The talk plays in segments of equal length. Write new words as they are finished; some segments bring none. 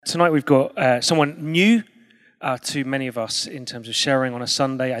tonight we've got someone new to many of us in terms of sharing on a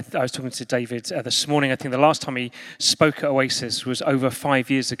Sunday. I was talking to David this morning. I think the last time he spoke at Oasis was over 5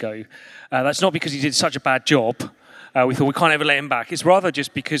 years ago. That's not because he did such a bad job. We thought we can't ever let him back. It's rather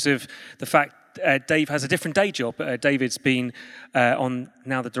just because of the fact Dave has a different day job. David's been on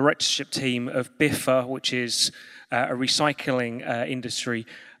now the directorship team of Biffa, which is a recycling industry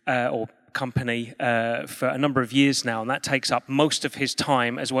or company for a number of years now, and that takes up most of his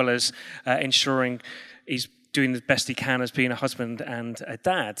time, as well as ensuring he's doing the best he can as being a husband and a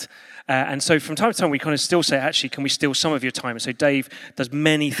dad. And so from time to time, we kind of still say, actually, can we steal some of your time? And so Dave does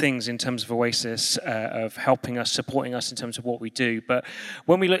many things in terms of Oasis, of helping us, supporting us in terms of what we do. But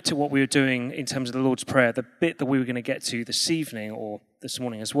when we looked at what we were doing in terms of the Lord's Prayer, the bit that we were going to get to this evening, or this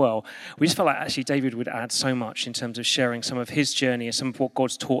morning as well, we just felt like actually David would add so much in terms of sharing some of his journey and some of what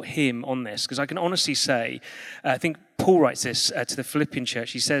God's taught him on this. Because I can honestly say, I think Paul writes this to the Philippian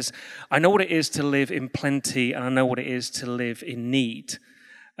church. He says, I know what it is to live in plenty, and I know what it is to live in need.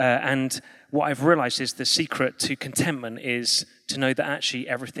 And what I've realized is the secret to contentment is to know that actually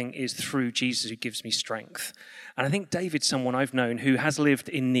everything is through Jesus who gives me strength. And I think David's someone I've known who has lived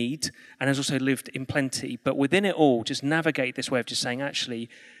in need and has also lived in plenty, but within it all, just navigate this way of just saying, actually,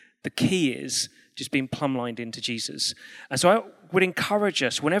 the key is just being plumb-lined into Jesus. And so I would encourage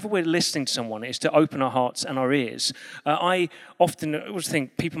us, whenever we're listening to someone, is to open our hearts and our ears. I often always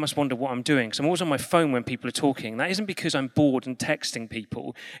think people must wonder what I'm doing, because I'm always on my phone when people are talking. That isn't because I'm bored and texting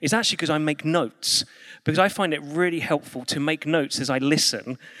people. It's actually because I make notes, because I find it really helpful to make notes as I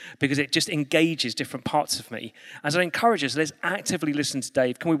listen, because it just engages different parts of me. As I encourage us, let's actively listen to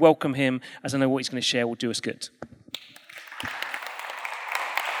Dave. Can we welcome him, as I know what he's going to share will do us good.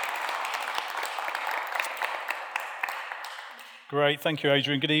 Great, thank you,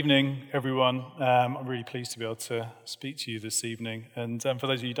 Adrian. Good evening, everyone. I'm really pleased to be able to speak to you this evening. And for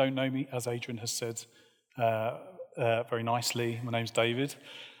those of you who don't know me, as Adrian has said very nicely, my name's David.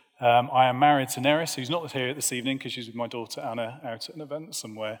 I am married to Neris, who's not here this evening because she's with my daughter Anna out at an event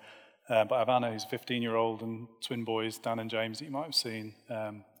somewhere. But I have Anna, who's a 15-year-old, and twin boys, Dan and James, that you might have seen,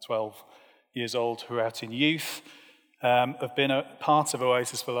 12 years old, who are out in youth. Have been a part of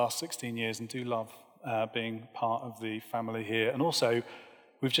Oasis for the last 16 years and do love being part of the family here. And also,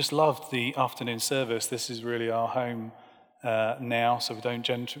 we've just loved the afternoon service. This is really our home now, so we don't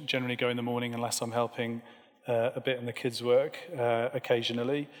generally go in the morning unless I'm helping a bit in the kids' work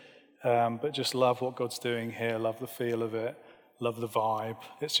occasionally. But just love what God's doing here, love the feel of it, love the vibe.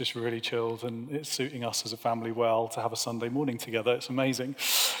 It's just really chilled, and it's suiting us as a family well to have a Sunday morning together. It's amazing.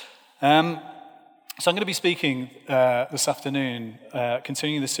 So I'm going to be speaking this afternoon,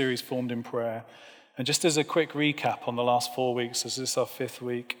 continuing the series Formed in Prayer. And just as a quick recap on the last 4 weeks, as this is our 5th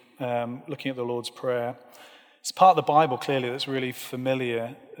week, looking at the Lord's Prayer. It's part of the Bible, clearly, that's really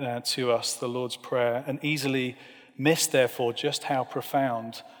familiar to us, the Lord's Prayer, and easily missed, therefore, just how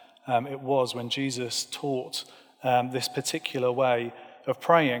profound it was when Jesus taught this particular way of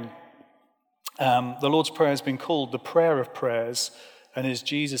praying. The Lord's Prayer has been called the prayer of prayers, and is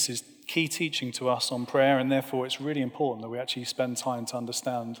Jesus' key teaching to us on prayer, and therefore it's really important that we actually spend time to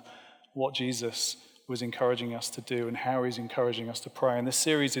understand what Jesus was encouraging us to do and how he's encouraging us to pray. And this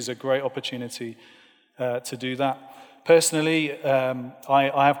series is a great opportunity to do that. Personally,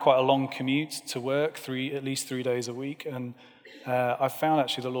 I have quite a long commute to work, at least 3 days a week, and I've found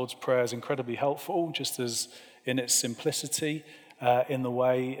actually the Lord's Prayer is incredibly helpful, just as in its simplicity, in the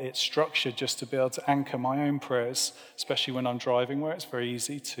way it's structured, just to be able to anchor my own prayers, especially when I'm driving, where it's very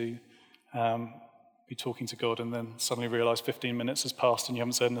easy to be talking to God and then suddenly realize 15 minutes has passed and you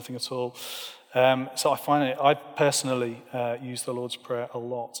haven't said anything at all. So I personally use the Lord's Prayer a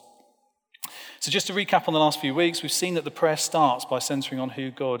lot. So just to recap on the last few weeks, we've seen that the prayer starts by centering on who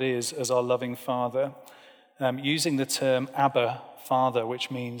God is as our loving Father, using the term Abba, Father,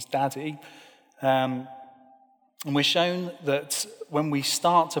 which means daddy. And we're shown that when we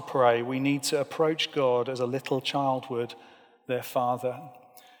start to pray, we need to approach God as a little child would their father.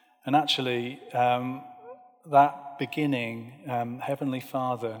 And actually, that beginning, Heavenly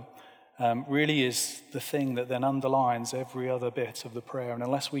Father, really is the thing that then underlines every other bit of the prayer. And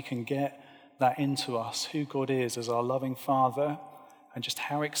unless we can get that into us, who God is as our loving Father, and just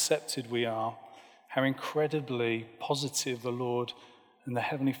how accepted we are, how incredibly positive the Lord and the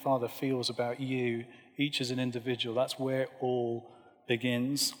Heavenly Father feels about you, each as an individual, that's where it all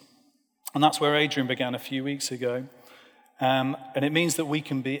begins. And that's where Adrian began a few weeks ago. And it means that we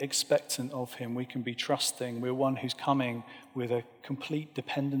can be expectant of him, we can be trusting. We're one who's coming with a complete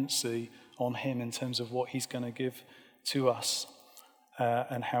dependency on him in terms of what he's going to give to us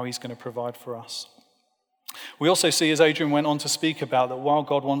and how he's going to provide for us. We also see, as Adrian went on to speak about, that while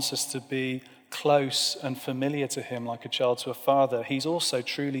God wants us to be close and familiar to him like a child to a father, he's also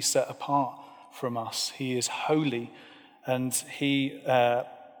truly set apart from us. He is holy, and he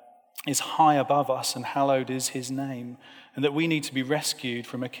is high above us, and hallowed is his name, and that we need to be rescued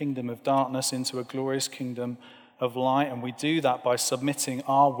from a kingdom of darkness into a glorious kingdom of light, and we do that by submitting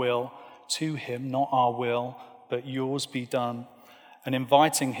our will to him, not our will, but yours be done, and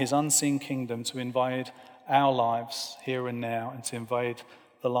inviting his unseen kingdom to invade our lives here and now, and to invade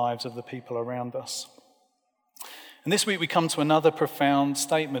the lives of the people around us. And this week we come to another profound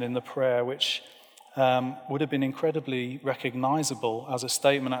statement in the prayer, which would have been incredibly recognizable as a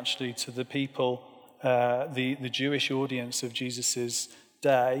statement actually to the people, the Jewish audience of Jesus'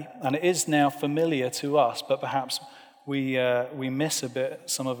 day. And it is now familiar to us, but perhaps we miss a bit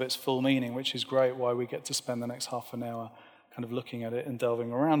some of its full meaning, which is great why we get to spend the next half an hour kind of looking at it and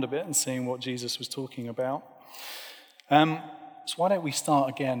delving around a bit and seeing what Jesus was talking about. So why don't we start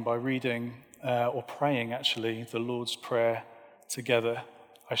again by reading or praying, actually, the Lord's Prayer together.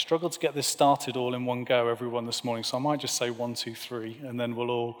 I struggled to get this started all in one go, everyone, this morning, so I might just say 1, 2, 3, and then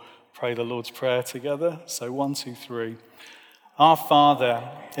we'll all pray the Lord's Prayer together. So 1, 2, 3. Our Father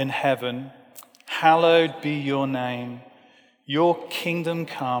in heaven, hallowed be your name. Your kingdom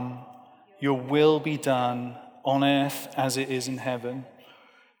come, your will be done on earth as it is in heaven.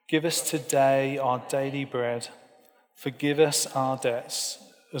 Give us today our daily bread. Forgive us our debts,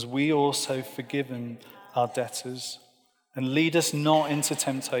 as we also forgiven our debtors. And lead us not into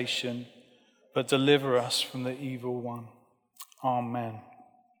temptation, but deliver us from the evil one. Amen.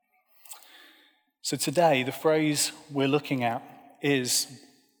 So today, the phrase we're looking at is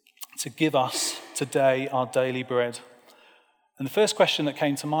to give us today our daily bread. And the first question that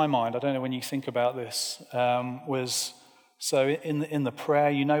came to my mind, I don't know when you think about this, was, so in the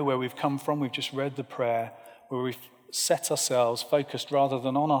prayer, you know where we've come from. We've just read the prayer where we've set ourselves, focused rather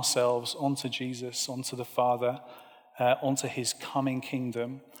than on ourselves, onto Jesus, onto the Father, onto his coming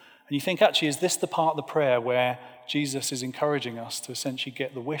kingdom. And you think, actually, is this the part of the prayer where Jesus is encouraging us to essentially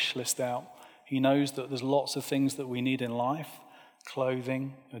get the wish list out? He knows that there's lots of things that we need in life: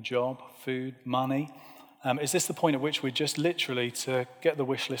 clothing, a job, food, money. Is this the point at which we're just literally to get the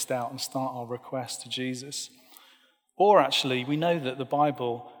wish list out and start our request to Jesus? Or actually, we know that the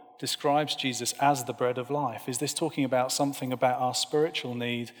Bible describes Jesus as the bread of life. Is this talking about something about our spiritual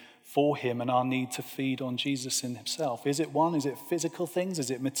need for him and our need to feed on Jesus in himself? Is it one? Is it physical things?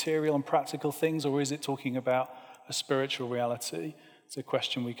 Is it material and practical things? Or is it talking about a spiritual reality? It's a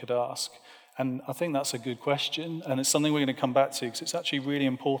question we could ask. And I think that's a good question. And it's something we're going to come back to because it's actually really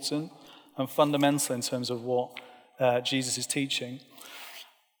important and fundamental in terms of what Jesus is teaching.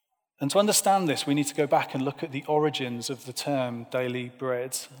 And to understand this, we need to go back and look at the origins of the term daily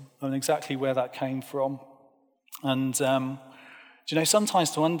bread and exactly where that came from. And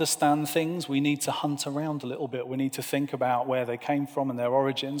sometimes to understand things, we need to hunt around a little bit. We need to think about where they came from and their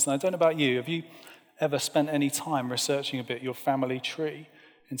origins. And I don't know about you, have you ever spent any time researching a bit your family tree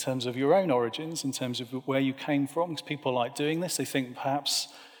in terms of your own origins, in terms of where you came from? Because people like doing this. They think perhaps,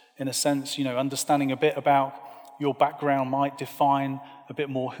 in a sense, understanding a bit about your background might define a bit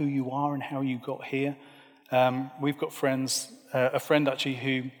more who you are and how you got here. We've got friends, a friend actually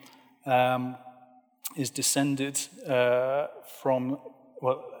who is descended from,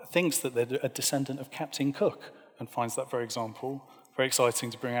 thinks that they're a descendant of Captain Cook and finds that very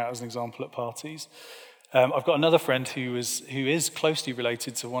exciting to bring out as an example at parties. I've got another friend who is closely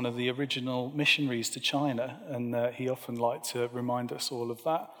related to one of the original missionaries to China, and he often liked to remind us all of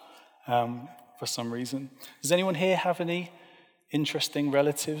that. For some reason. Does anyone here have any interesting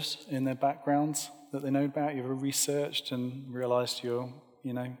relatives in their backgrounds that they know about? You ever researched and realized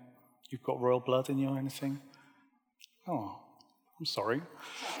you've got royal blood in you or anything? Oh, I'm sorry.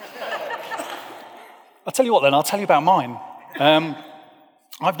 I'll tell you what then, I'll tell you about mine.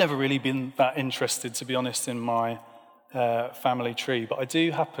 I've never really been that interested, to be honest, in my family tree, but I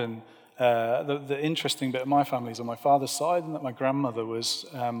do happen. The interesting bit of my family is on my father's side, and that my grandmother was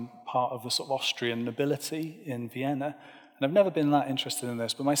part of the sort of Austrian nobility in Vienna. And I've never been that interested in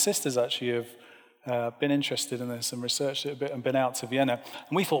this, but my sisters actually have been interested in this and researched it a bit and been out to Vienna.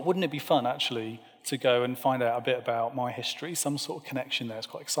 And we thought, wouldn't it be fun, actually, to go and find out a bit about my history, some sort of connection there. It's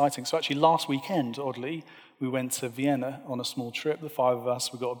quite exciting. So actually last weekend, oddly, we went to Vienna on a small trip, the 5 of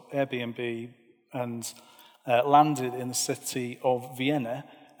us. We got an Airbnb and landed in the city of Vienna.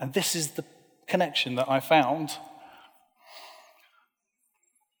 And this is the connection that I found.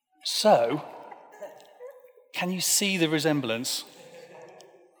 So, can you see the resemblance?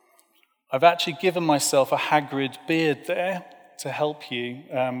 I've actually given myself a Hagrid beard there to help you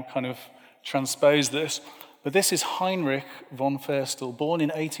kind of transpose this. But this is Heinrich von Ferstel, born in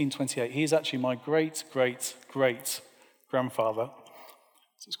 1828. He's actually my great-great-great-grandfather.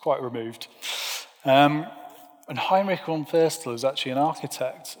 So it's quite removed. And Heinrich von Ferstel is actually an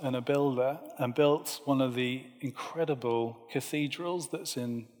architect and a builder and built one of the incredible cathedrals that's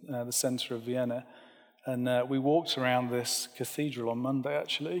in the center of Vienna. And we walked around this cathedral on Monday,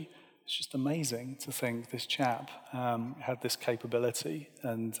 actually. It's just amazing to think this chap had this capability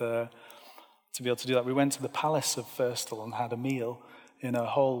and to be able to do that. We went to the Palace of Ferstel and had a meal in a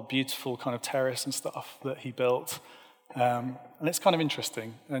whole beautiful kind of terrace and stuff that he built. And it's kind of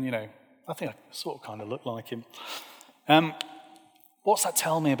interesting. And, I think I sort of kind of look like him. What's that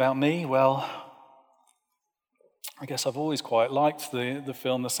tell me about me? Well, I guess I've always quite liked the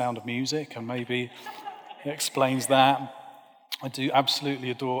film The Sound of Music, and maybe it explains that. I do absolutely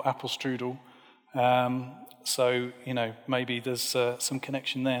adore apple strudel. So, maybe there's some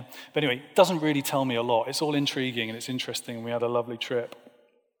connection there. But anyway, it doesn't really tell me a lot. It's all intriguing and it's interesting, and we had a lovely trip.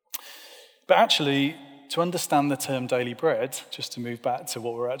 But actually, to understand the term daily bread, just to move back to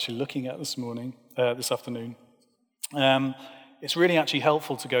what we're actually looking at this afternoon, it's really actually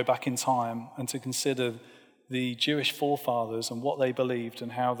helpful to go back in time and to consider the Jewish forefathers and what they believed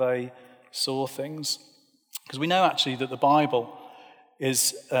and how they saw things. Because we know actually that the Bible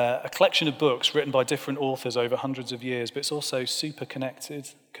is a collection of books written by different authors over hundreds of years, but it's also super connected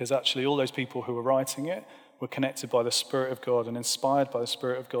because actually all those people who were writing it were connected by the Spirit of God and inspired by the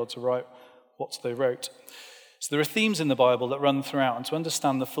Spirit of God to write what they wrote. So there are themes in the Bible that run throughout, and to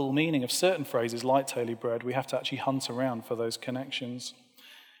understand the full meaning of certain phrases like daily bread, we have to actually hunt around for those connections.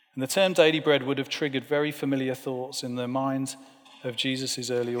 And the term daily bread would have triggered very familiar thoughts in the mind of Jesus'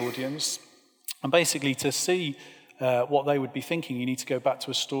 early audience. And basically to see what they would be thinking, you need to go back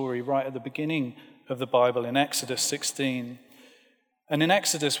to a story right at the beginning of the Bible in Exodus 16. And in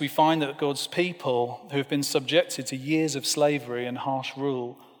Exodus, we find that God's people, who have been subjected to years of slavery and harsh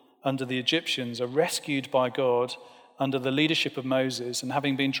rule under the Egyptians, are rescued by God under the leadership of Moses. And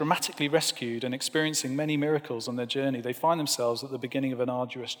having been dramatically rescued and experiencing many miracles on their journey, they find themselves at the beginning of an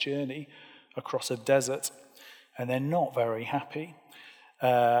arduous journey across a desert. And they're not very happy.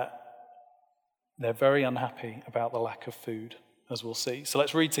 They're very unhappy about the lack of food, as we'll see. So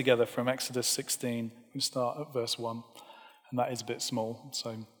let's read together from Exodus 16. We start at verse 1, and that is a bit small,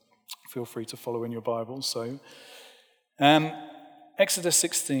 so feel free to follow in your Bibles. So, Exodus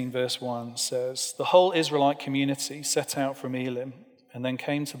 16, verse 1 says, "The whole Israelite community set out from Elim and then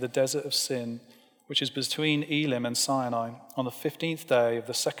came to the desert of Sin, which is between Elim and Sinai, on the 15th day of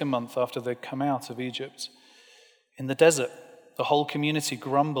the second month after they'd come out of Egypt. In the desert, the whole community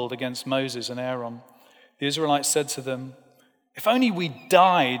grumbled against Moses and Aaron. The Israelites said to them, 'If only we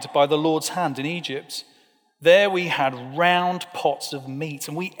died by the Lord's hand in Egypt. There we had round pots of meat,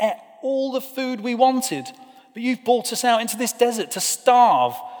 and we ate all the food we wanted. But you've brought us out into this desert to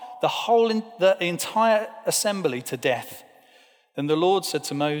starve the entire assembly to death.' Then the Lord said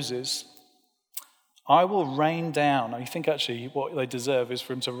to Moses, 'I will rain down.'" Now you think actually what they deserve is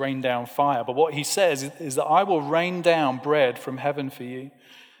for him to rain down fire. But what he says is that "I will rain down bread from heaven for you.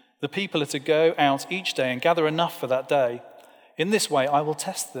 The people are to go out each day and gather enough for that day. In this way I will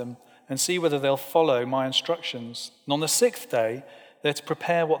test them and see whether they'll follow my instructions. And on the 6th day they're to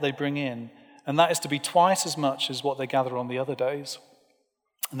prepare what they bring in, and that is to be twice as much as what they gather on the other days."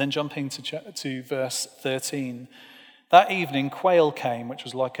 And then jumping to verse 13. "That evening quail came, which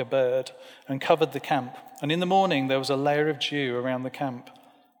was like a bird, and covered the camp. And in the morning there was a layer of dew around the camp.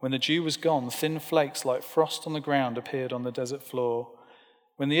 When the dew was gone, thin flakes like frost on the ground appeared on the desert floor.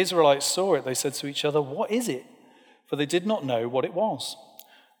 When the Israelites saw it, they said to each other, 'What is it?' For they did not know what it was.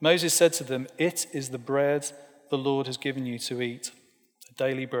 Moses said to them, 'It is the bread the Lord has given you to eat, the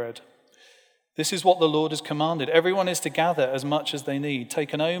daily bread. This is what the Lord has commanded. Everyone is to gather as much as they need.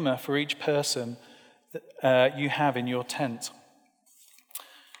 Take an omer for each person you have in your tent.'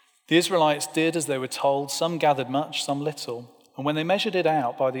 The Israelites did as they were told. Some gathered much, some little. And when they measured it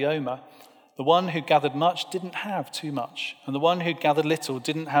out by the omer, the one who gathered much didn't have too much, and the one who gathered little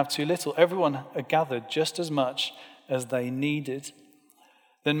didn't have too little. Everyone had gathered just as much as they needed.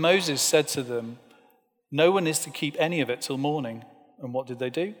 Then Moses said to them, 'No one is to keep any of it till morning.' And what did they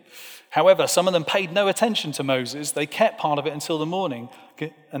do? However, some of them paid no attention to Moses. They kept part of it until the morning.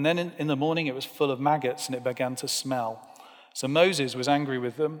 And then in the morning it was full of maggots and it began to smell. So Moses was angry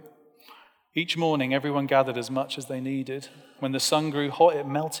with them. Each morning everyone gathered as much as they needed. When the sun grew hot, it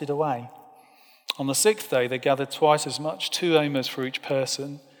melted away. On the 6th day they gathered twice as much, 2 omers for each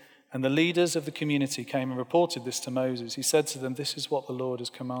person. And the leaders of the community came and reported this to Moses. He said to them, 'This is what the Lord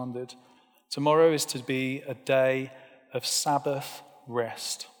has commanded. Tomorrow is to be a day of Sabbath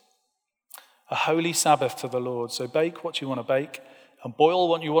rest.'" a holy Sabbath to the Lord. So bake what you want to bake and boil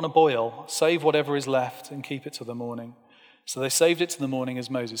what you want to boil. Save whatever is left and keep it to the morning." So they saved it to the morning, as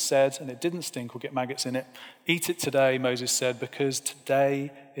Moses said, and it didn't stink or get maggots in it. "Eat it today," Moses said, "because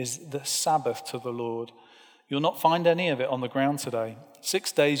today is the Sabbath to the Lord. You'll not find any of it on the ground today.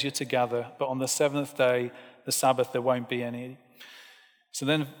 6 days you're to gather, but on the seventh day, the Sabbath, there won't be any." So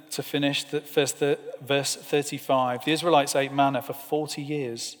then to finish, verse 35, the Israelites ate manna for 40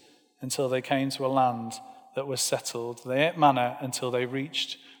 years until they came to a land that was settled. They ate manna until they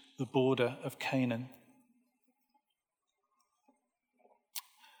reached the border of Canaan.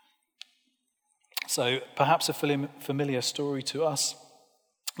 So perhaps a familiar story to us,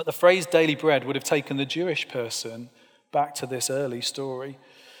 but the phrase daily bread would have taken the Jewish person back to this early story.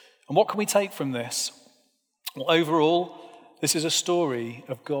 And what can we take from this? Well, overall, this is a story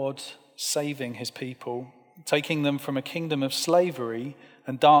of God saving his people, taking them from a kingdom of slavery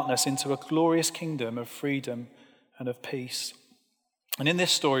and darkness into a glorious kingdom of freedom and of peace. And in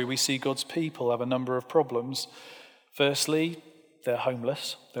this story, we see God's people have a number of problems. Firstly, they're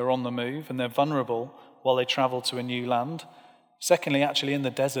homeless, they're on the move, and they're vulnerable while they travel to a new land. Secondly, actually in the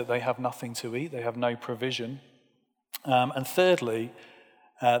desert, they have nothing to eat, they have no provision. And thirdly,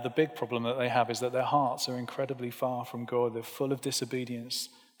 the big problem that they have is that their hearts are incredibly far from God. They're full of disobedience.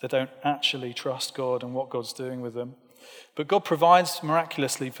 They don't actually trust God and what God's doing with them. But God provides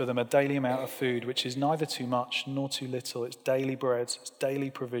miraculously for them a daily amount of food, which is neither too much nor too little. It's daily bread, it's daily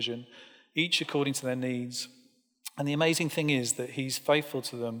provision, each according to their needs. And the amazing thing is that he's faithful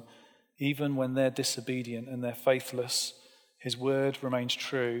to them even when they're disobedient and they're faithless. His word remains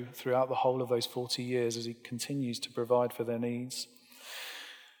true throughout the whole of those 40 years as he continues to provide for their needs.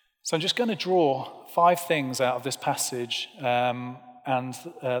 So I'm just going to draw 5 things out of this passage and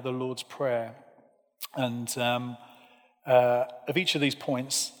the Lord's Prayer. And of each of these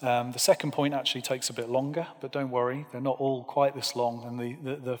points, the second point actually takes a bit longer, but don't worry, they're not all quite this long, and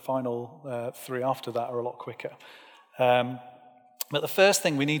the final 3 after that are a lot quicker. But the first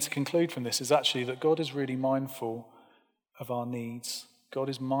thing we need to conclude from this is actually that God is really mindful of our needs. God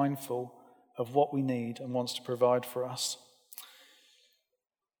is mindful of what we need and wants to provide for us.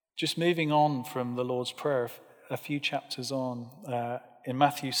 Just moving on from the Lord's Prayer, a few chapters on, in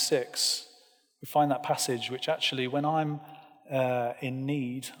Matthew 6, we find that passage which actually, when I'm in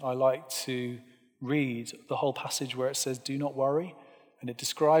need, I like to read the whole passage where it says, "Do not worry," and it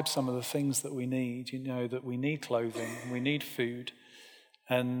describes some of the things that we need. You know, that we need clothing, we need food,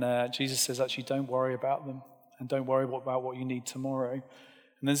 and Jesus says, actually, don't worry about them, and don't worry about what you need tomorrow.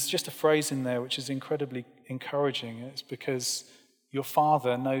 And there's just a phrase in there which is incredibly encouraging. It's because your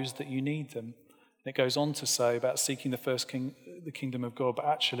Father knows that you need them. And it goes on to say about seeking the kingdom of God, but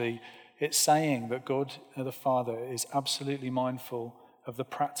actually it's saying that God, the Father, is absolutely mindful of the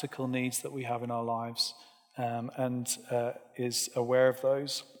practical needs that we have in our lives and is aware of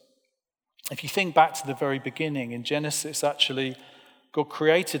those. If you think back to the very beginning, in Genesis, actually, God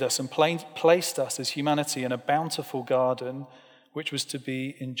created us and placed us as humanity in a bountiful garden which was to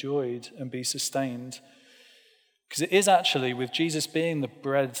be enjoyed and be sustained. Because it is actually, with Jesus being the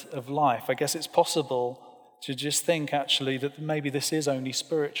bread of life, I guess it's possible to just think actually that maybe this is only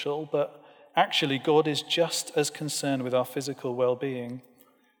spiritual, but actually God is just as concerned with our physical well-being.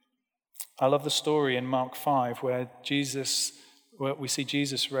 I love the story in Mark 5 where we see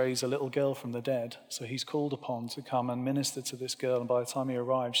Jesus raise a little girl from the dead. So he's called upon to come and minister to this girl, and by the time he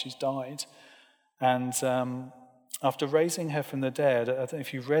arrives, she's died. And after raising her from the dead, I don't know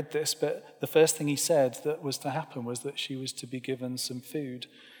if you've read this, but the first thing he said that was to happen was that she was to be given some food.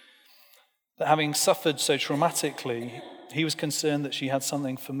 That having suffered so traumatically, he was concerned that she had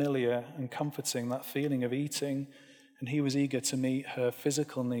something familiar and comforting, that feeling of eating, and he was eager to meet her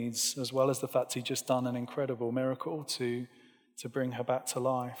physical needs, as well as the fact he'd just done an incredible miracle to bring her back to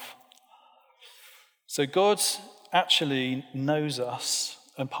life. So God actually knows us,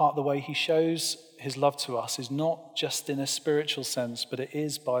 and part of the way he shows his love to us is not just in a spiritual sense, but it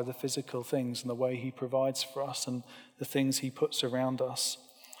is by the physical things and the way he provides for us and the things he puts around us.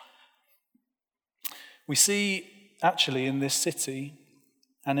 We see actually in this city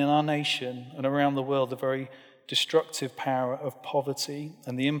and in our nation and around the world the very destructive power of poverty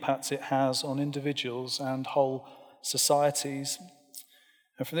and the impact it has on individuals and whole societies.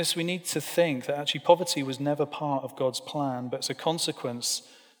 And from this we need to think that actually poverty was never part of God's plan, but it's a consequence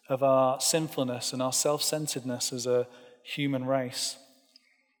of our sinfulness and our self-centeredness as a human race.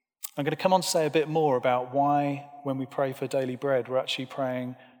 I'm going to come on to say a bit more about why when we pray for daily bread, we're actually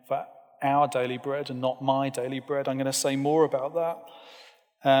praying for our daily bread and not my daily bread. I'm going to say more about that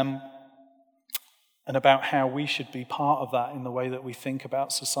and about how we should be part of that in the way that we think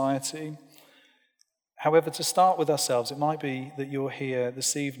about society. However, to start with ourselves, it might be that you're here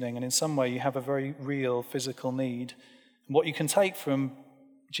this evening and in some way you have a very real physical need. And what you can take from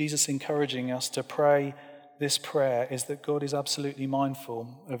Jesus encouraging us to pray this prayer is that God is absolutely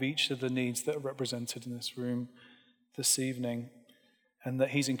mindful of each of the needs that are represented in this room this evening, and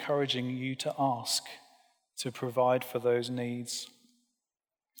that he's encouraging you to ask to provide for those needs.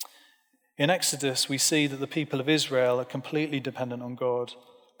 In Exodus, we see that the people of Israel are completely dependent on God,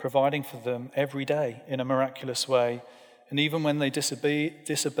 providing for them every day in a miraculous way. And even when they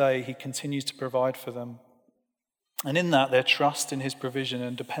disobey, he continues to provide for them. And in that, their trust in his provision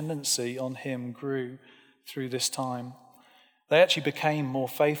and dependency on him grew through this time. They actually became more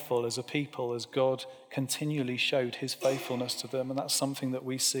faithful as a people as God continually showed his faithfulness to them. And that's something that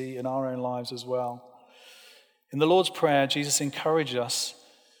we see in our own lives as well. In the Lord's Prayer, Jesus encouraged us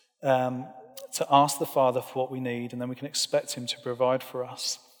to ask the Father for what we need, and then we can expect him to provide for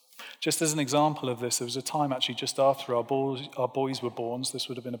us. Just as an example of this, there was a time actually just after our boys were born, so this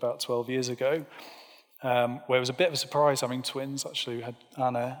would have been about 12 years ago, where it was a bit of a surprise having twins. Actually, we had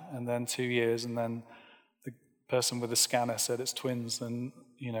Anna, and then 2 years, and then the person with the scanner said it's twins, and,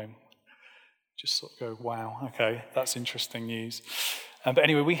 just sort of go, wow, okay, that's interesting news. But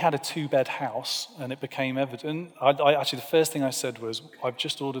anyway, we had a 2-bed house, and it became evident. Actually, the first thing I said was, I've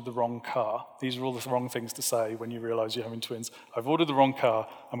just ordered the wrong car. These are all the wrong things to say when you realise you're having twins. I've ordered the wrong car,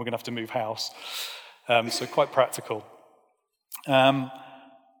 and we're going to have to move house. So quite practical.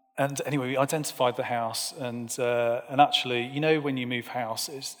 And anyway, we identified the house, and actually, when you move house,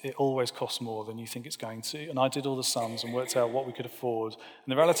 it always costs more than you think it's going to. And I did all the sums and worked out what we could afford.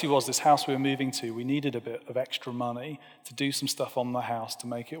 And the reality was, this house we were moving to, we needed a bit of extra money to do some stuff on the house to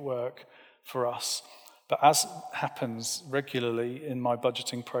make it work for us. But as happens regularly in my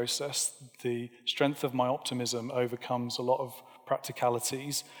budgeting process, the strength of my optimism overcomes a lot of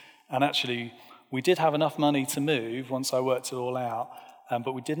practicalities. And actually, we did have enough money to move once I worked it all out.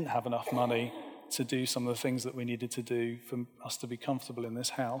 But we didn't have enough money to do some of the things that we needed to do for us to be comfortable in this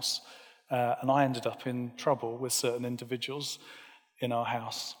house. And I ended up in trouble with certain individuals in our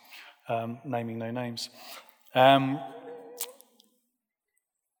house, naming no names. Around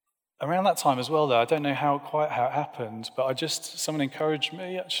that time as well, though, I don't know how it happened, but someone encouraged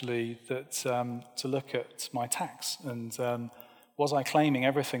me, actually, that to look at my tax and was I claiming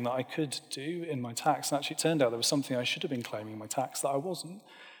everything that I could do in my tax? And actually, it turned out there was something I should have been claiming in my tax that I wasn't.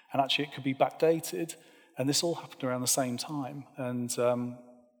 And actually, it could be backdated. And this all happened around the same time. And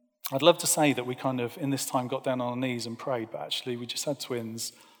I'd love to say that we kind of, in this time, got down on our knees and prayed. But actually, we just had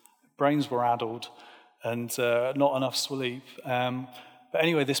twins. Brains were addled and not enough sleep. But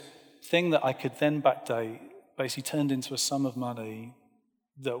anyway, this thing that I could then backdate basically turned into a sum of money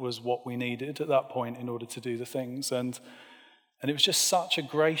that was what we needed at that point in order to do the things. And it was just such a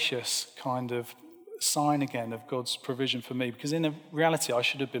gracious kind of sign again of God's provision for me, because in reality, I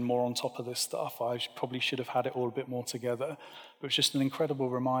should have been more on top of this stuff. I probably should have had it all a bit more together. But it's just an incredible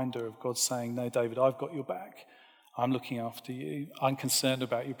reminder of God saying, no, David, I've got your back. I'm looking after you. I'm concerned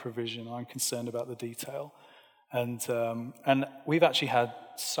about your provision. I'm concerned about the detail. And we've actually had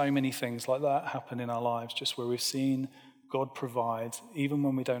so many things like that happen in our lives, just where we've seen God provide, even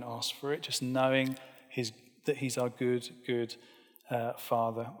when we don't ask for it, just knowing that he's our good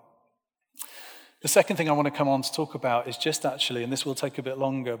Father. The second thing I want to come on to talk about is just actually, and this will take a bit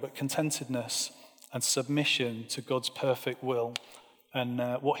longer, but contentedness and submission to God's perfect will and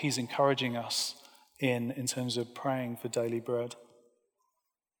what he's encouraging us in terms of praying for daily bread.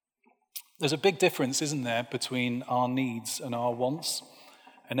 There's a big difference, isn't there, between our needs and our wants?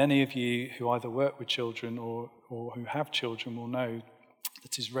 And any of you who either work with children or who have children will know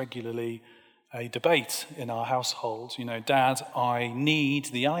that is regularly a debate in our household. Dad, I need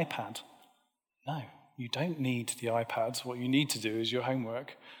the iPad. No, you don't need the iPad. What you need to do is your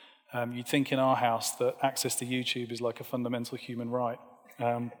homework. You'd think in our house that access to YouTube is like a fundamental human right.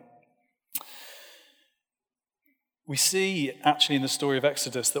 We see actually in the story of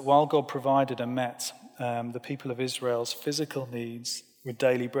Exodus that while God provided and met the people of Israel's physical needs with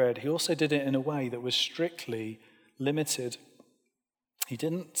daily bread, he also did it in a way that was strictly limited. He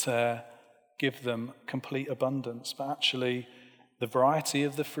didn't give them complete abundance, but actually the variety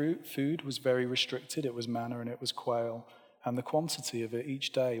of the food was very restricted. It was manna and it was quail, and the quantity of it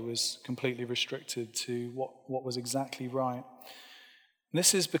each day was completely restricted to what was exactly right. And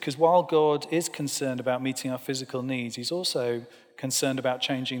this is because while God is concerned about meeting our physical needs, he's also concerned about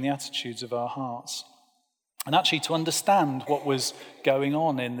changing the attitudes of our hearts. And actually, to understand what was going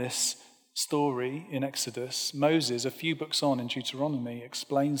on in this story in Exodus, Moses, a few books on in Deuteronomy,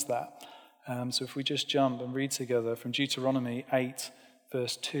 explains that. So if we just jump and read together from Deuteronomy 8,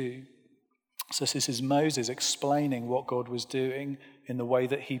 verse 2. So this is Moses explaining what God was doing in the way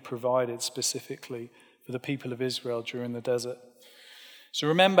that he provided specifically for the people of Israel during the desert. So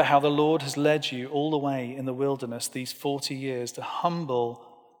remember how the Lord has led you all the way in the wilderness these 40 years to humble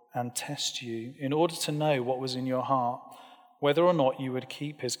and test you in order to know what was in your heart, whether or not you would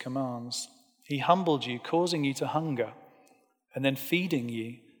keep his commands. He humbled you, causing you to hunger, and then feeding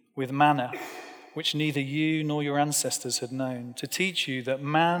you with manna, which neither you nor your ancestors had known, to teach you that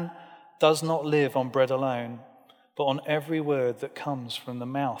man does not live on bread alone, but on every word that comes from the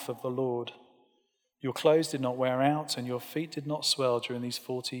mouth of the Lord. Your clothes did not wear out, and your feet did not swell during these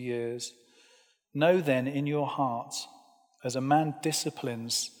 40 years. Know then in your heart, as a man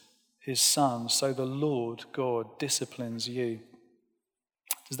disciplines his son, so the Lord God disciplines you.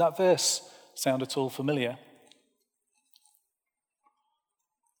 Does that verse sound at all familiar?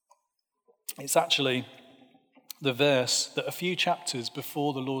 It's actually the verse that a few chapters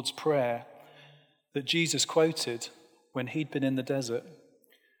before the Lord's Prayer that Jesus quoted when he'd been in the desert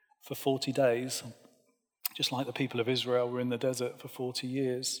for 40 days, just like the people of Israel were in the desert for 40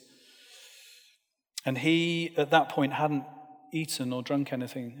 years. And he, at that point, hadn't eaten or drunk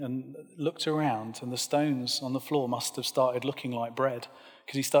anything and looked around, and the stones on the floor must have started looking like bread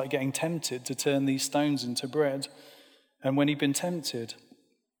because he started getting tempted to turn these stones into bread. And when he'd been tempted,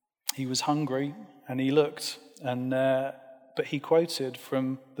 he was hungry and he looked, but he quoted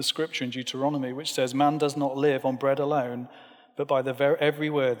from the scripture in Deuteronomy, which says, "Man does not live on bread alone, but by every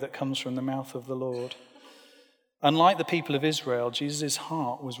word that comes from the mouth of the Lord." Unlike the people of Israel, Jesus'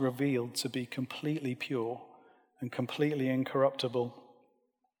 heart was revealed to be completely pure and completely incorruptible.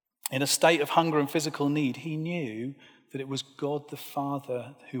 In a state of hunger and physical need, he knew that it was God the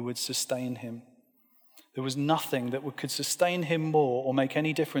Father who would sustain him. There was nothing that could sustain him more or make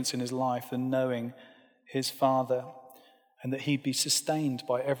any difference in his life than knowing his Father, and that he'd be sustained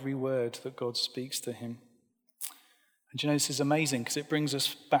by every word that God speaks to him. And you know, this is amazing because it brings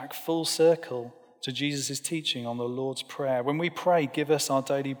us back full circle to Jesus' teaching on the Lord's Prayer. When we pray, "Give us our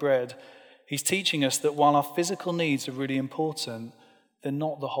daily bread," he's teaching us that while our physical needs are really important, they're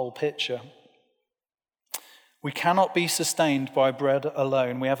not the whole picture. We cannot be sustained by bread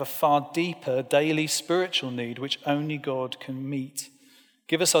alone. We have a far deeper daily spiritual need which only God can meet.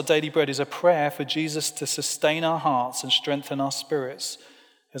 "Give us our daily bread" is a prayer for Jesus to sustain our hearts and strengthen our spirits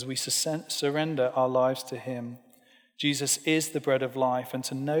as we surrender our lives to him. Jesus is the bread of life, and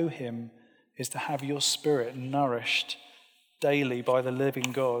to know him is to have your spirit nourished daily by the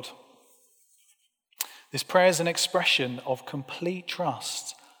living God. This prayer is an expression of complete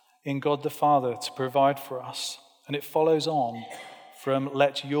trust in God the Father to provide for us. And it follows on from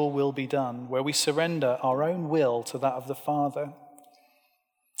 "Let your will be done," where we surrender our own will to that of the Father.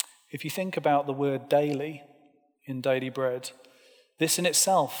 If you think about the word daily in daily bread, this in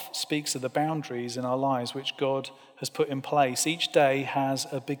itself speaks of the boundaries in our lives which God has put in place. Each day has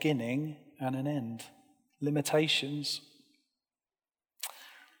a beginning and an end, limitations.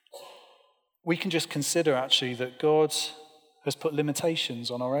 We can just consider actually that God has put limitations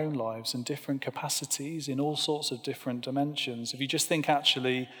on our own lives in different capacities, in all sorts of different dimensions. If you just think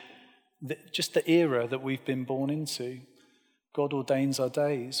actually, just the era that we've been born into, God ordains our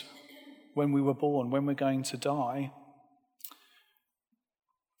days, when we were born, when we're going to die.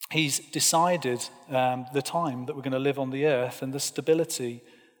 He's decided the time that we're going to live on the earth and the stability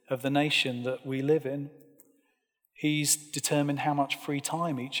of the nation that we live in. He's determined how much free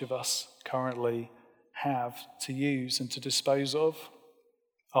time each of us currently have to use and to dispose of.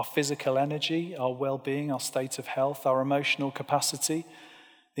 Our physical energy, our well-being, our state of health, our emotional capacity,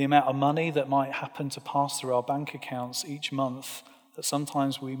 the amount of money that might happen to pass through our bank accounts each month, that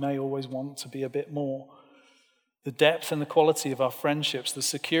sometimes we may always want to be a bit more. The depth and the quality of our friendships, the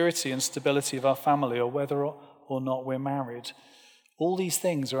security and stability of our family, or whether or not we're married. All these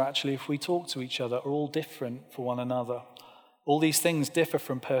things are actually, if we talk to each other, are all different for one another. All these things differ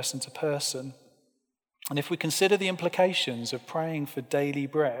from person to person. And if we consider the implications of praying for daily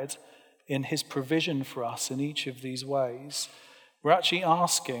bread in his provision for us in each of these ways, we're actually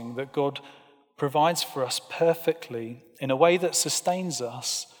asking that God provides for us perfectly in a way that sustains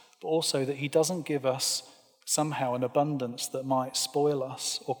us, but also that he doesn't give us somehow an abundance that might spoil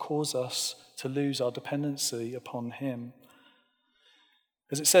us or cause us to lose our dependency upon him.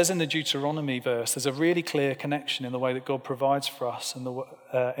 As it says in the Deuteronomy verse, there's a really clear connection in the way that God provides for us and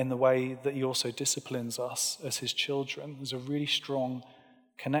in the way that he also disciplines us as his children. There's a really strong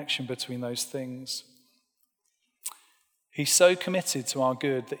connection between those things. He's so committed to our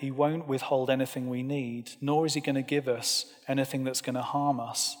good that he won't withhold anything we need, nor is he going to give us anything that's going to harm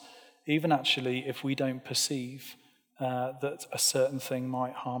us, even actually if we don't perceive that a certain thing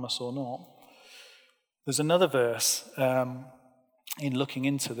might harm us or not. There's another verse in looking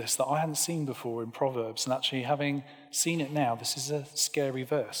into this that I hadn't seen before in Proverbs, and actually having seen it now, this is a scary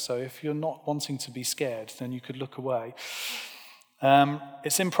verse. So if you're not wanting to be scared, then you could look away.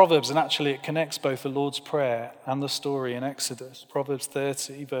 It's in Proverbs, and actually it connects both the Lord's Prayer and the story in Exodus. Proverbs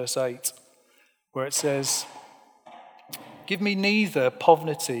 30, verse 8, where it says, "Give me neither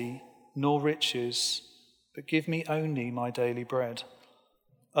poverty nor riches, but give me only my daily bread.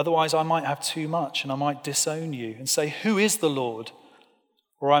 Otherwise I might have too much, and I might disown you and say, 'Who is the Lord?'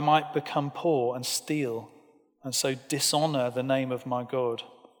 Or I might become poor and steal, and so dishonor the name of my God."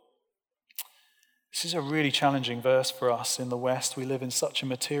 This is a really challenging verse for us in the West. We live in such a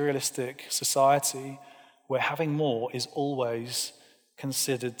materialistic society where having more is always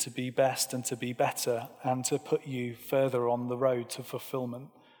considered to be best and to be better and to put you further on the road to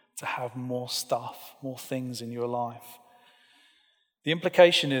fulfillment, to have more stuff, more things in your life. The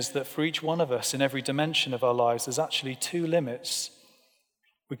implication is that for each one of us in every dimension of our lives, there's actually two limits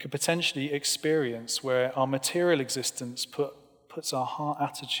we could potentially experience where our material existence puts our heart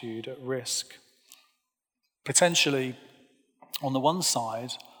attitude at risk. Potentially, on the one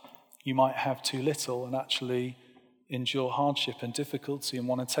side, you might have too little and actually endure hardship and difficulty and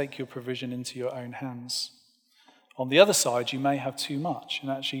want to take your provision into your own hands. On the other side, you may have too much and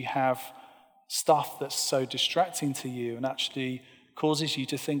actually have stuff that's so distracting to you and actually causes you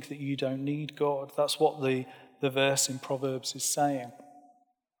to think that you don't need God. That's what the verse in Proverbs is saying.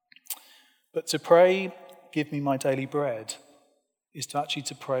 But to pray, "Give me my daily bread," is to actually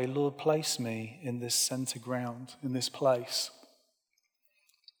to pray, "Lord, place me in this center ground, in this place."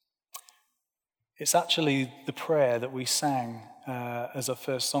 It's actually the prayer that we sang as our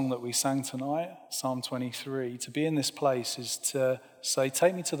first song that we sang tonight, Psalm 23. To be in this place is to say,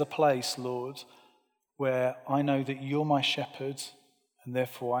 "Take me to the place, Lord, where I know that you're my shepherd and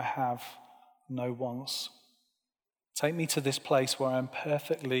therefore I have no wants. Take me to this place where I'm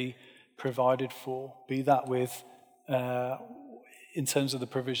perfectly provided for, be that with in terms of the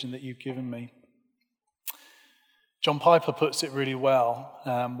provision that you've given me." John Piper puts it really well,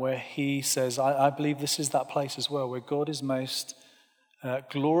 where he says, I believe this is that place as well, where God is most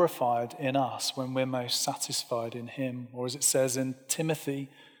glorified in us when we're most satisfied in him. Or as it says in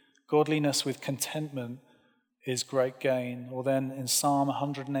Timothy, "Godliness with contentment is great gain." Or then in Psalm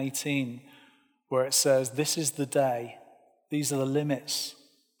 118, where it says, "This is the day, these are the limits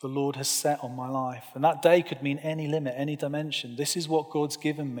the Lord has set on my life." And that day could mean any limit, any dimension. This is what God's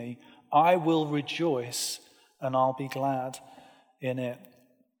given me. I will rejoice and I'll be glad in it.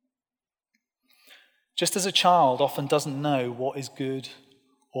 Just as a child often doesn't know what is good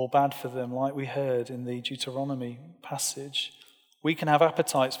or bad for them, like we heard in the Deuteronomy passage, we can have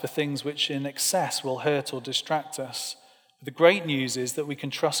appetites for things which in excess will hurt or distract us. But the great news is that we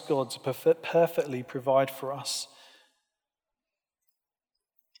can trust God to perfectly provide for us.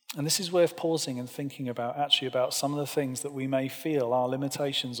 And this is worth pausing and thinking about, actually, about some of the things that we may feel are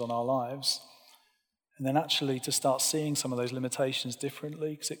limitations on our lives. And then actually to start seeing some of those limitations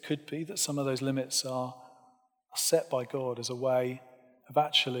differently, because it could be that some of those limits are set by God as a way of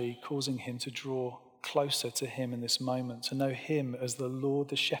actually causing him to draw closer to him in this moment, to know him as the Lord,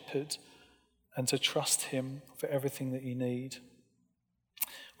 the shepherd, and to trust him for everything that you need.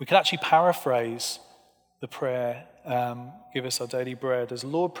 We could actually paraphrase the prayer, "Give us our daily bread," as,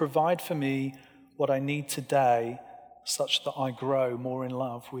 "Lord, provide for me what I need today such that I grow more in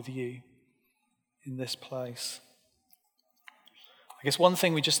love with you in this place." I guess one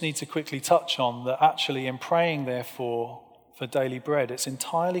thing we just need to quickly touch on, that actually in praying, therefore, for daily bread, it's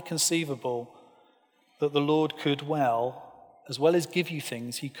entirely conceivable that the Lord could as well as give you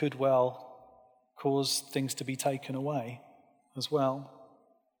things, he could cause things to be taken away as well.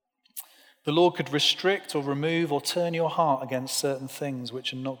 The Lord could restrict or remove or turn your heart against certain things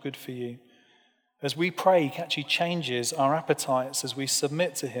which are not good for you. As we pray, he actually changes our appetites as we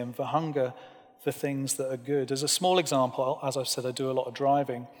submit to him for hunger for things that are good. As a small example, as I've said, I do a lot of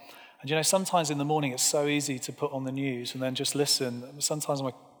driving. And sometimes in the morning it's so easy to put on the news and then just listen. Sometimes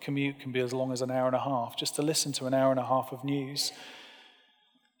my commute can be as long as an hour and a half, just to listen to an hour and a half of news.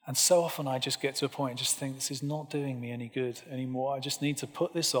 And so often I just get to a point and just think, this is not doing me any good anymore. I just need to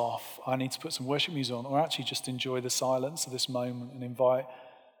put this off. I need to put some worship music on, or actually just enjoy the silence of this moment and invite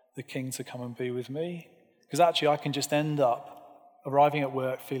the King to come and be with me. Because actually I can just end up arriving at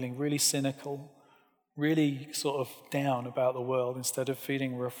work feeling really cynical, really sort of down about the world, instead of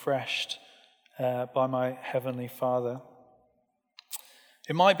feeling refreshed by my Heavenly Father.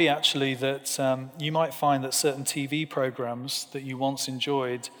 It might be actually that you might find that certain TV programs that you once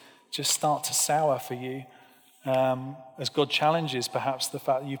enjoyed just start to sour for you as God challenges perhaps the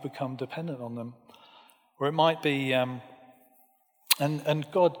fact that you've become dependent on them. Or it might be, and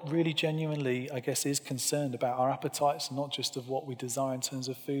God really genuinely, I guess, is concerned about our appetites, not just of what we desire in terms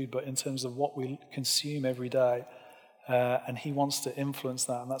of food, but in terms of what we consume every day. And he wants to influence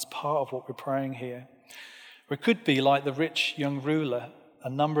that, and that's part of what we're praying here. Or it could be like the rich young ruler, a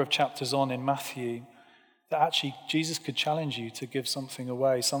number of chapters on in Matthew, that actually Jesus could challenge you to give something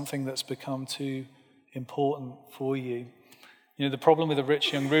away, something that's become too important for you. You know, the problem with the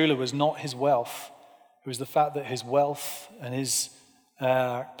rich young ruler was not his wealth. It was the fact that his wealth and his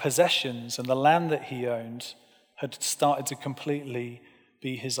possessions and the land that he owned had started to completely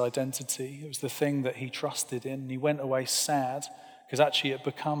be his identity. It was the thing that he trusted in. He went away sad because actually it had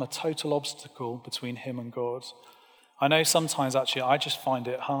become a total obstacle between him and God. I know sometimes actually I just find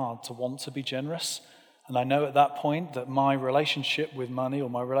it hard to want to be generous. And I know at that point that my relationship with money or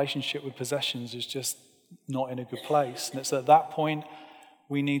my relationship with possessions is just not in a good place. And it's at that point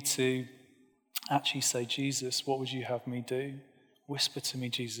we need to actually say, Jesus, what would you have me do? Whisper to me,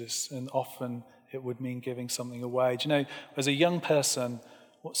 Jesus. And often it would mean giving something away. Do you know, as a young person,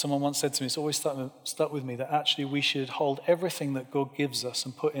 what someone once said to me, it's always stuck with me, that actually we should hold everything that God gives us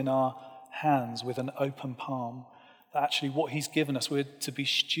and put in our hands with an open palm. That actually what he's given us, we're to be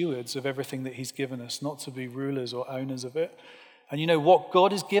stewards of everything that he's given us, not to be rulers or owners of it. And you know, what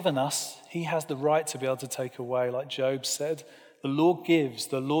God has given us, he has the right to be able to take away. Like Job said, the Lord gives,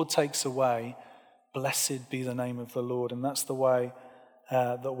 the Lord takes away. Blessed be the name of the Lord. And that's the way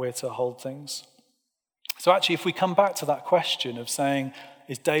that we're to hold things. So actually, if we come back to that question of saying,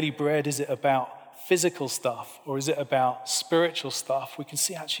 is daily bread, is it about physical stuff or is it about spiritual stuff? We can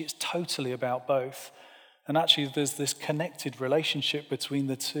see actually it's totally about both. And actually there's this connected relationship between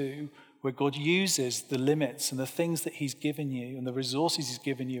the two where God uses the limits and the things that he's given you and the resources he's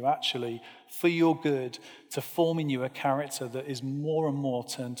given you actually for your good to form in you a character that is more and more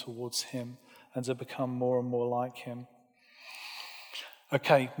turned towards him and to become more and more like him.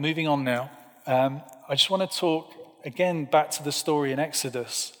 Okay, moving on now. I just want to talk again back to the story in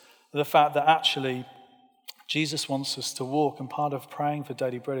Exodus, the fact that actually Jesus wants us to walk, and part of praying for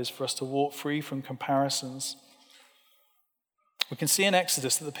daily bread is for us to walk free from comparisons. We can see in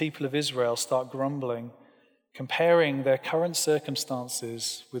Exodus that the people of Israel start grumbling, comparing their current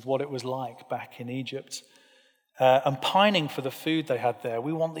circumstances with what it was like back in Egypt, and pining for the food they had there.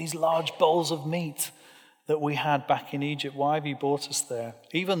 We want these large bowls of meat that we had back in Egypt. Why have you brought us there?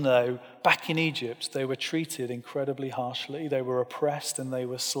 Even though back in Egypt they were treated incredibly harshly, they were oppressed and they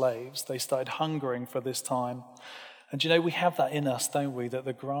were slaves. They started hungering for this time. And you know, we have that in us, don't we? That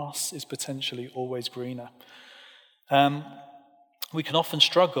the grass is potentially always greener. We can often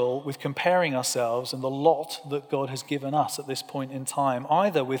struggle with comparing ourselves and the lot that God has given us at this point in time,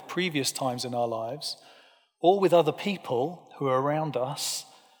 either with previous times in our lives, or with other people who are around us,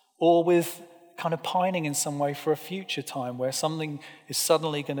 or with kind of pining in some way for a future time where something is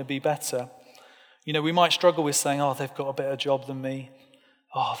suddenly going to be better. You know, we might struggle with saying, oh, they've got a better job than me.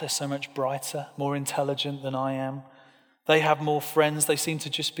 Oh, they're so much brighter, more intelligent than I am. They have more friends. They seem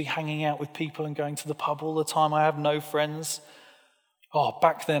to just be hanging out with people and going to the pub all the time. I have no friends. Oh,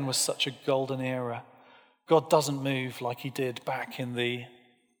 back then was such a golden era. God doesn't move like he did back in the ...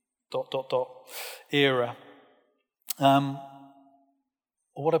 era. Or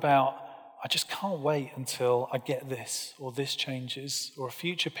what about, I just can't wait until I get this, or this changes, or a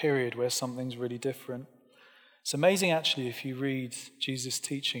future period where something's really different. It's amazing actually if you read Jesus'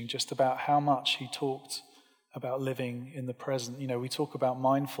 teaching just about how much he talked about living in the present. You know, we talk about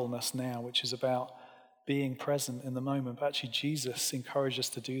mindfulness now, which is about being present in the moment. But actually Jesus encouraged us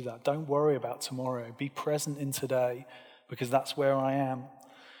to do that. Don't worry about tomorrow. Be present in today, because that's where I am.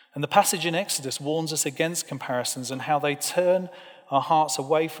 And the passage in Exodus warns us against comparisons and how they turn our hearts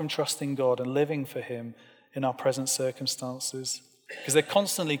away from trusting God and living for him in our present circumstances. Because they're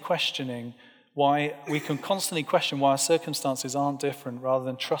constantly questioning why, we can constantly question why our circumstances aren't different rather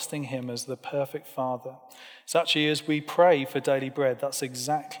than trusting him as the perfect Father. So actually as we pray for daily bread, that's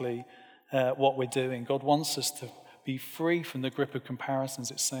exactly what we're doing. God wants us to be free from the grip of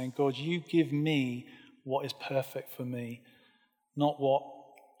comparisons. It's saying, God, you give me what is perfect for me, not what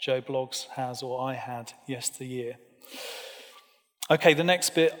Joe Bloggs has or I had yesteryear. Okay, the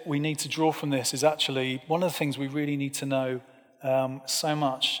next bit we need to draw from this is actually one of the things we really need to know so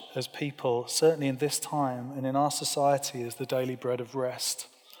much as people, certainly in this time and in our society, is the daily bread of rest.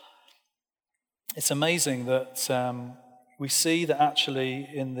 It's amazing that we see that actually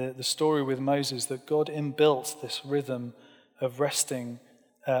in the story with Moses that God inbuilt this rhythm of resting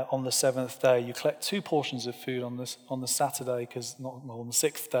on the seventh day. You collect 2 portions of food on the Saturday, because not on the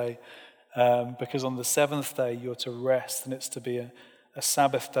 6th day, because on the 7th day you're to rest and it's to be a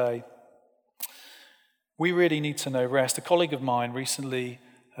Sabbath day. We really need to know rest. A colleague of mine recently,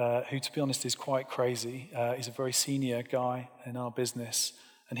 who to be honest is quite crazy, he's a very senior guy in our business,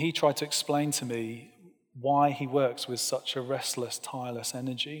 and he tried to explain to me why he works with such a restless, tireless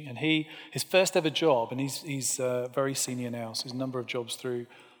energy. And his first ever job, and he's very senior now, so there's a number of jobs through,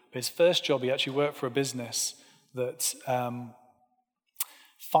 but his first job, he actually worked for a business that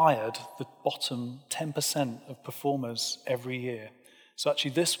fired the bottom 10% of performers every year. So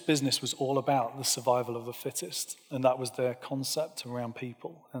actually this business was all about the survival of the fittest, and that was their concept around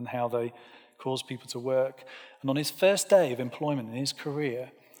people and how they caused people to work. And on his first day of employment in his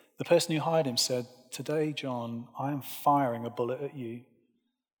career, the person who hired him said, "Today, John, I am firing a bullet at you.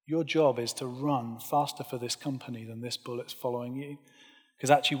 Your job is to run faster for this company than this bullet's following you.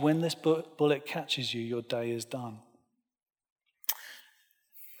 Because actually when this bullet catches you, your day is done."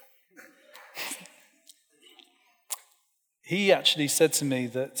 He actually said to me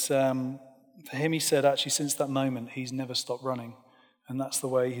that for him, he said, actually, since that moment, he's never stopped running. And that's the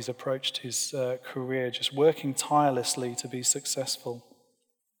way he's approached his career, just working tirelessly to be successful.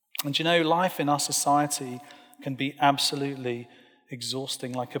 And you know, life in our society can be absolutely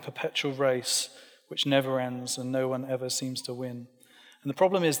exhausting, like a perpetual race which never ends and no one ever seems to win. And the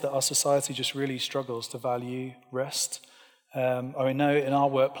problem is that our society just really struggles to value rest. I know in our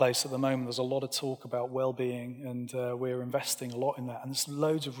workplace at the moment there's a lot of talk about well-being, and we're investing a lot in that, and there's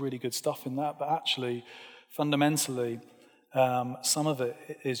loads of really good stuff in that, but actually fundamentally some of it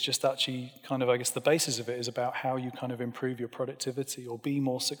is just actually kind of, I guess the basis of it is about how you kind of improve your productivity or be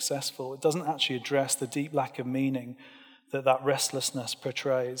more successful. It doesn't actually address the deep lack of meaning that restlessness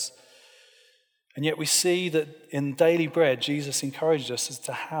portrays. And yet we see that in Daily Bread, Jesus encouraged us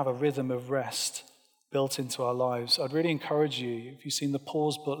to have a rhythm of rest built into our lives. I'd really encourage you, if you've seen the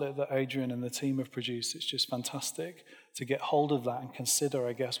pause booklet that Adrian and the team have produced, it's just fantastic to get hold of that and consider,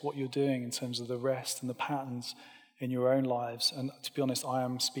 I guess, what you're doing in terms of the rest and the patterns in your own lives. And to be honest, I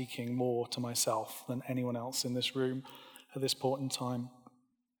am speaking more to myself than anyone else in this room at this point in time.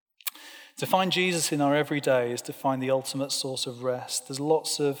 To find Jesus in our everyday is to find the ultimate source of rest. There's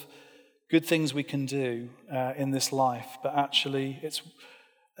lots of good things we can do in this life, but actually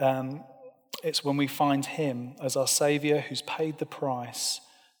it's when we find him as our Saviour who's paid the price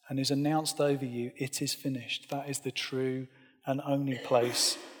and who's announced over you, "It is finished." That is the true and only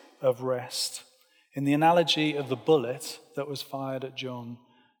place of rest. In the analogy of the bullet that was fired at John,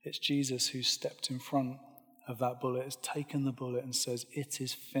 it's Jesus who stepped in front of that bullet, has taken the bullet and says, "It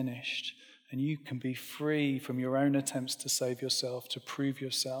is finished." And you can be free from your own attempts to save yourself, to prove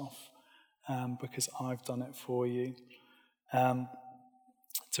yourself, because I've done it for you.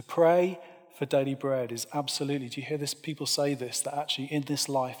 To pray for daily bread is absolutely, do you hear this? People say this, that actually in this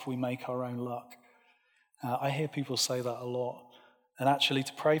life we make our own luck. I hear people say that a lot. And actually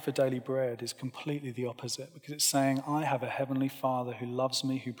to pray for daily bread is completely the opposite, because it's saying, I have a heavenly Father who loves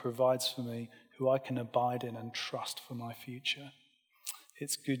me, who provides for me, who I can abide in and trust for my future.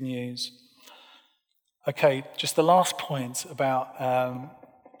 It's good news. Okay, just the last point about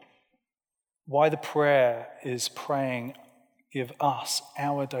why the prayer is praying, "Give us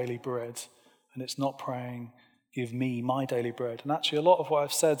our daily bread," and it's not praying, "Give me my daily bread." And actually a lot of what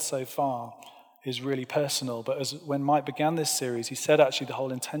I've said so far is really personal, but when Mike began this series, he said actually the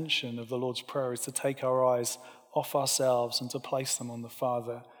whole intention of the Lord's Prayer is to take our eyes off ourselves and to place them on the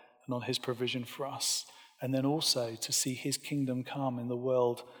Father and on his provision for us, and then also to see his kingdom come in the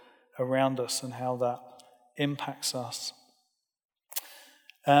world around us and how that impacts us.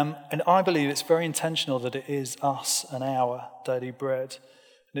 And I believe it's very intentional that it is us and our daily bread.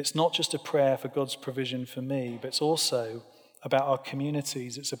 And it's not just a prayer for God's provision for me, but it's also about our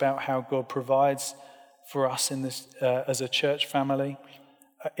communities. It's about how God provides for us in this as a church family,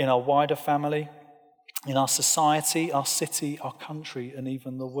 in our wider family, in our society, our city, our country, and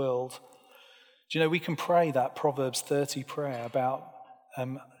even the world. Do you know, we can pray that Proverbs 30 prayer about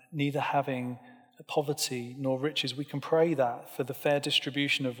neither having poverty nor riches. We can pray that for the fair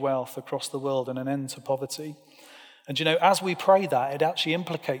distribution of wealth across the world and an end to poverty. And you know, as we pray that, it actually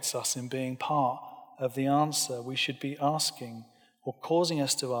implicates us in being part of the answer. We should be asking, or causing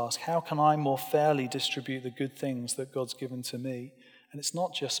us to ask, how can I more fairly distribute the good things that God's given to me? And it's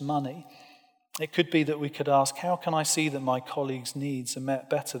not just money. It could be that we could ask, how can I see that my colleagues' needs are met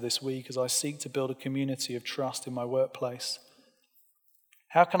better this week as I seek to build a community of trust in my workplace?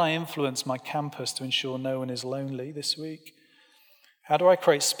 How can I influence my campus to ensure no one is lonely this week? How do I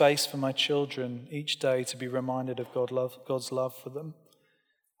create space for my children each day to be reminded of God's love for them?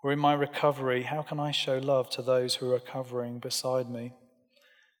 Or in my recovery, how can I show love to those who are recovering beside me?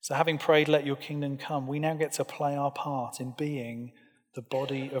 So having prayed, "Let your kingdom come," we now get to play our part in being the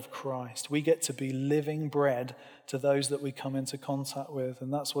body of Christ. We get to be living bread to those that we come into contact with,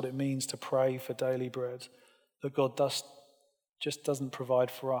 and that's what it means to pray for daily bread, that God just doesn't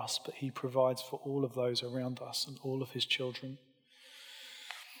provide for us, but he provides for all of those around us and all of his children.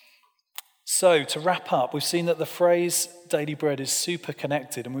 So, to wrap up, we've seen that the phrase daily bread is super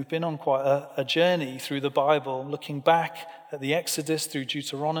connected, and we've been on quite a journey through the Bible, looking back at the Exodus through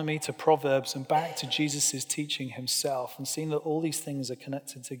Deuteronomy to Proverbs and back to Jesus' teaching himself, and seen that all these things are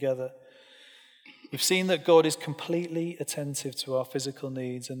connected together. We've seen that God is completely attentive to our physical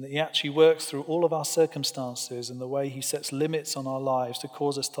needs, and that he actually works through all of our circumstances and the way he sets limits on our lives to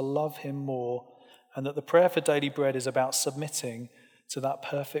cause us to love him more, and that the prayer for daily bread is about submitting to that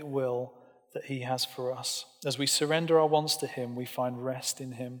perfect will that he has for us. As we surrender our wants to him, we find rest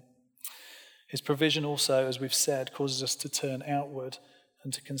in him. His provision also, as we've said, causes us to turn outward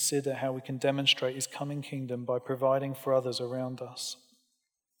and to consider how we can demonstrate his coming kingdom by providing for others around us.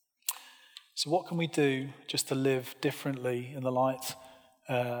 So what can we do just to live differently in the light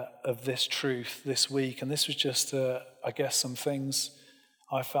of this truth this week? And this was just, some things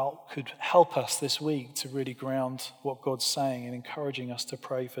I felt could help us this week to really ground what God's saying and encouraging us to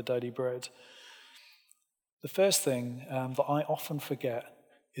pray for daily bread. The first thing that I often forget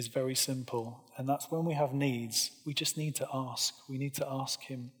is very simple, and that's when we have needs, we just need to ask. We need to ask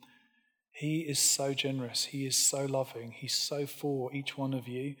him. He is so generous. He is so loving. He's so for each one of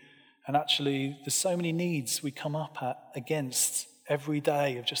you. And actually, there's so many needs we come up against every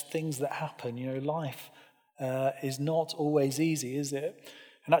day of just things that happen. Life is not always easy, is it?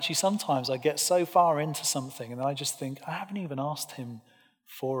 And actually, sometimes I get so far into something and I just think, I haven't even asked him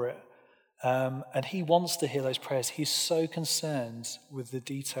for it. And he wants to hear those prayers. He's so concerned with the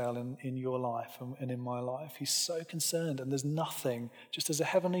detail in your life and in my life. He's so concerned, and there's nothing, just as a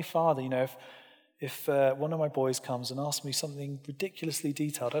heavenly father, if one of my boys comes and asks me something ridiculously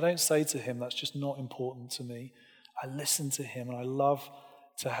detailed, I don't say to him, that's just not important to me. I listen to him, and I love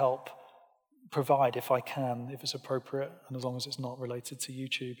to help provide if I can, if it's appropriate, and as long as it's not related to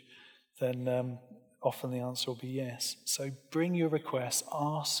YouTube, then often the answer will be yes. So bring your requests,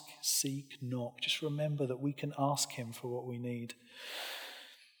 ask, seek, knock. Just remember that we can ask him for what we need.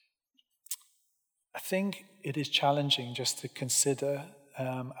 I think it is challenging just to consider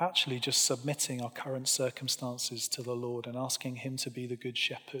actually just submitting our current circumstances to the Lord and asking him to be the good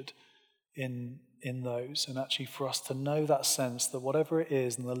shepherd in those, and actually for us to know that sense that whatever it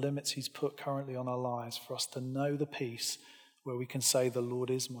is and the limits he's put currently on our lives, for us to know the peace where we can say the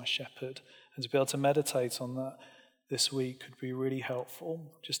Lord is my shepherd, and to be able to meditate on that this week could be really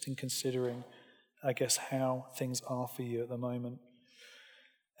helpful, just in considering, how things are for you at the moment.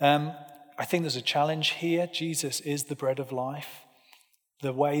 I think there's a challenge here. Jesus is the bread of life.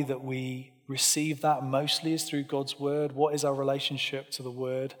 The way that we receive that mostly is through God's word. What is our relationship to the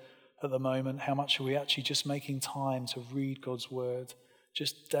word at the moment? How much are we actually just making time to read God's word,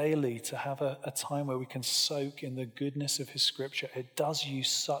 just daily, to have a time where we can soak in the goodness of his scripture? It does you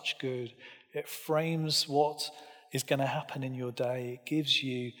such good. It frames what is going to happen in your day. It gives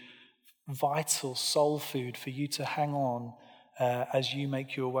you vital soul food for you to hang on as you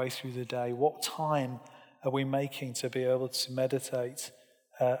make your way through the day. What time are we making to be able to meditate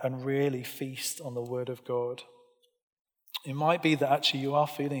and really feast on the word of God? It might be that actually you are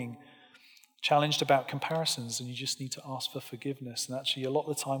feeling challenged about comparisons and you just need to ask for forgiveness. And actually, a lot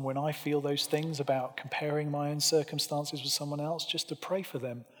of the time when I feel those things about comparing my own circumstances with someone else, just to pray for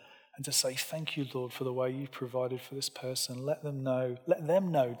them and to say, thank you, Lord, for the way you've provided for this person. Let them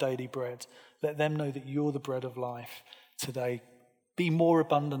know daily bread. Let them know that you're the bread of life today. Be more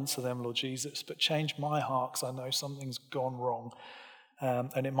abundant to them, Lord Jesus, but change my heart because I know something's gone wrong.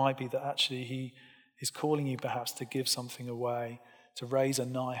 And it might be that actually he is calling you perhaps to give something away, to raise a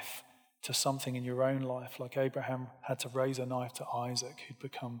knife to something in your own life, like Abraham had to raise a knife to Isaac, who'd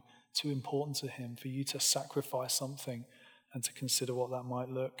become too important to him, for you to sacrifice something and to consider what that might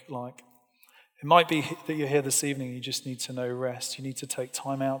look like. It might be that you're here this evening and you just need to know rest. You need to take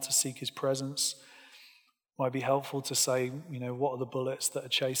time out to seek his presence. It might be helpful to say, what are the bullets that are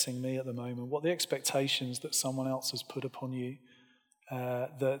chasing me at the moment? What are the expectations that someone else has put upon you?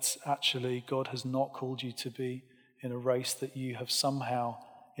 That actually God has not called you to be in a race that you have somehow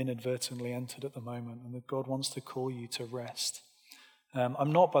inadvertently entered at the moment, and that God wants to call you to rest.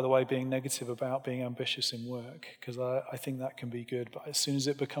 I'm not, by the way, being negative about being ambitious in work, because I think that can be good, but as soon as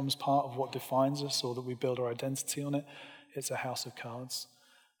it becomes part of what defines us or that we build our identity on it, it's a house of cards.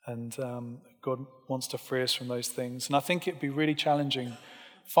 And God wants to free us from those things. And I think it'd be really challenging,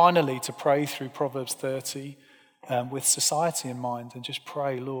 finally, to pray through Proverbs 30 with society in mind and just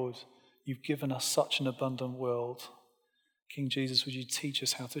pray, Lord, you've given us such an abundant world. King Jesus, would you teach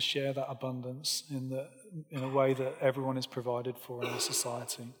us how to share that abundance in a way that everyone is provided for in our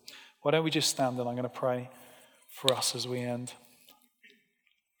society? Why don't we just stand, and I'm going to pray for us as we end.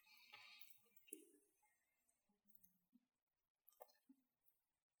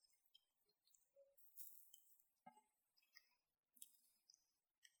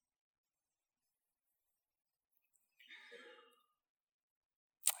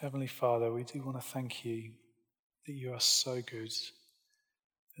 Heavenly Father, we do want to thank you that you are so good,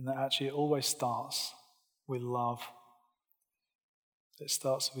 and that actually it always starts with love. It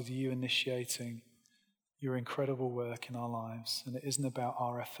starts with you initiating your incredible work in our lives, and it isn't about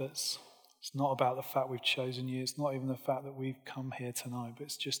our efforts. It's not about the fact we've chosen you. It's not even the fact that we've come here tonight, but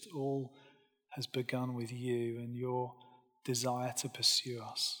it's just all has begun with you and your desire to pursue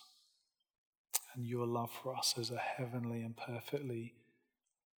us and your love for us as a heavenly and perfect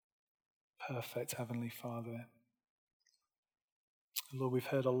Heavenly Father. Lord, we've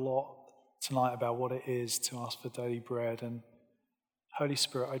heard a lot tonight about what it is to ask for daily bread, and Holy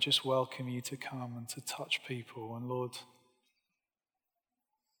Spirit, I just welcome you to come and to touch people. And Lord,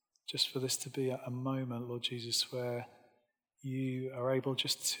 just for this to be a moment, Lord Jesus, where you are able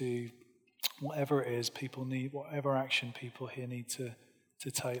just to, whatever it is people need, whatever action people here need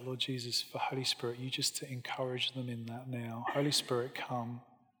to take, Lord Jesus, for Holy Spirit, you just to encourage them in that now. Holy Spirit, come,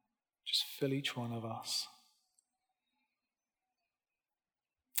 just fill each one of us.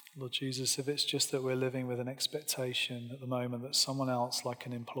 Lord Jesus, if it's just that we're living with an expectation at the moment that someone else, like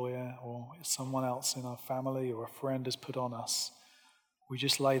an employer or someone else in our family or a friend, has put on us, we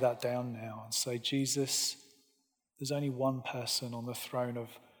just lay that down now and say, Jesus, there's only one person on the throne of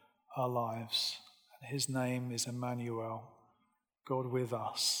our lives, and his name is Emmanuel, God with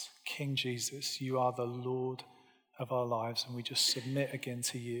us. King Jesus, you are the Lord of our lives, and we just submit again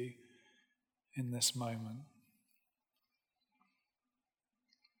to you in this moment.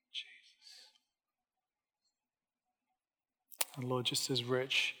 And Lord, just as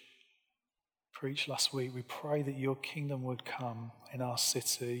Rich preached last week, we pray that your kingdom would come in our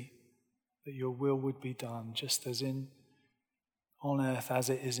city, that your will would be done, just as on earth as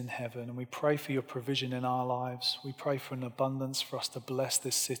it is in heaven. And we pray for your provision in our lives. We pray for an abundance for us to bless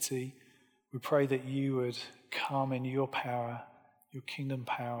this city. We pray that you would come in your power, your kingdom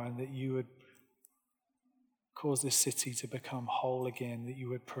power, and that you would cause this city to become whole again, that you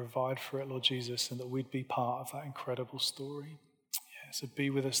would provide for it, Lord Jesus, and that we'd be part of that incredible story. Yeah, so be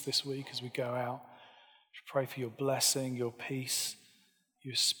with us this week as we go out. Pray for your blessing, your peace,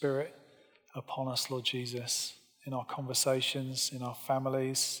 your spirit upon us, Lord Jesus, in our conversations, in our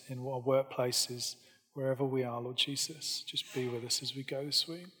families, in our workplaces, wherever we are, Lord Jesus. Just be with us as we go this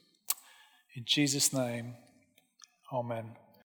week. In Jesus' name, amen.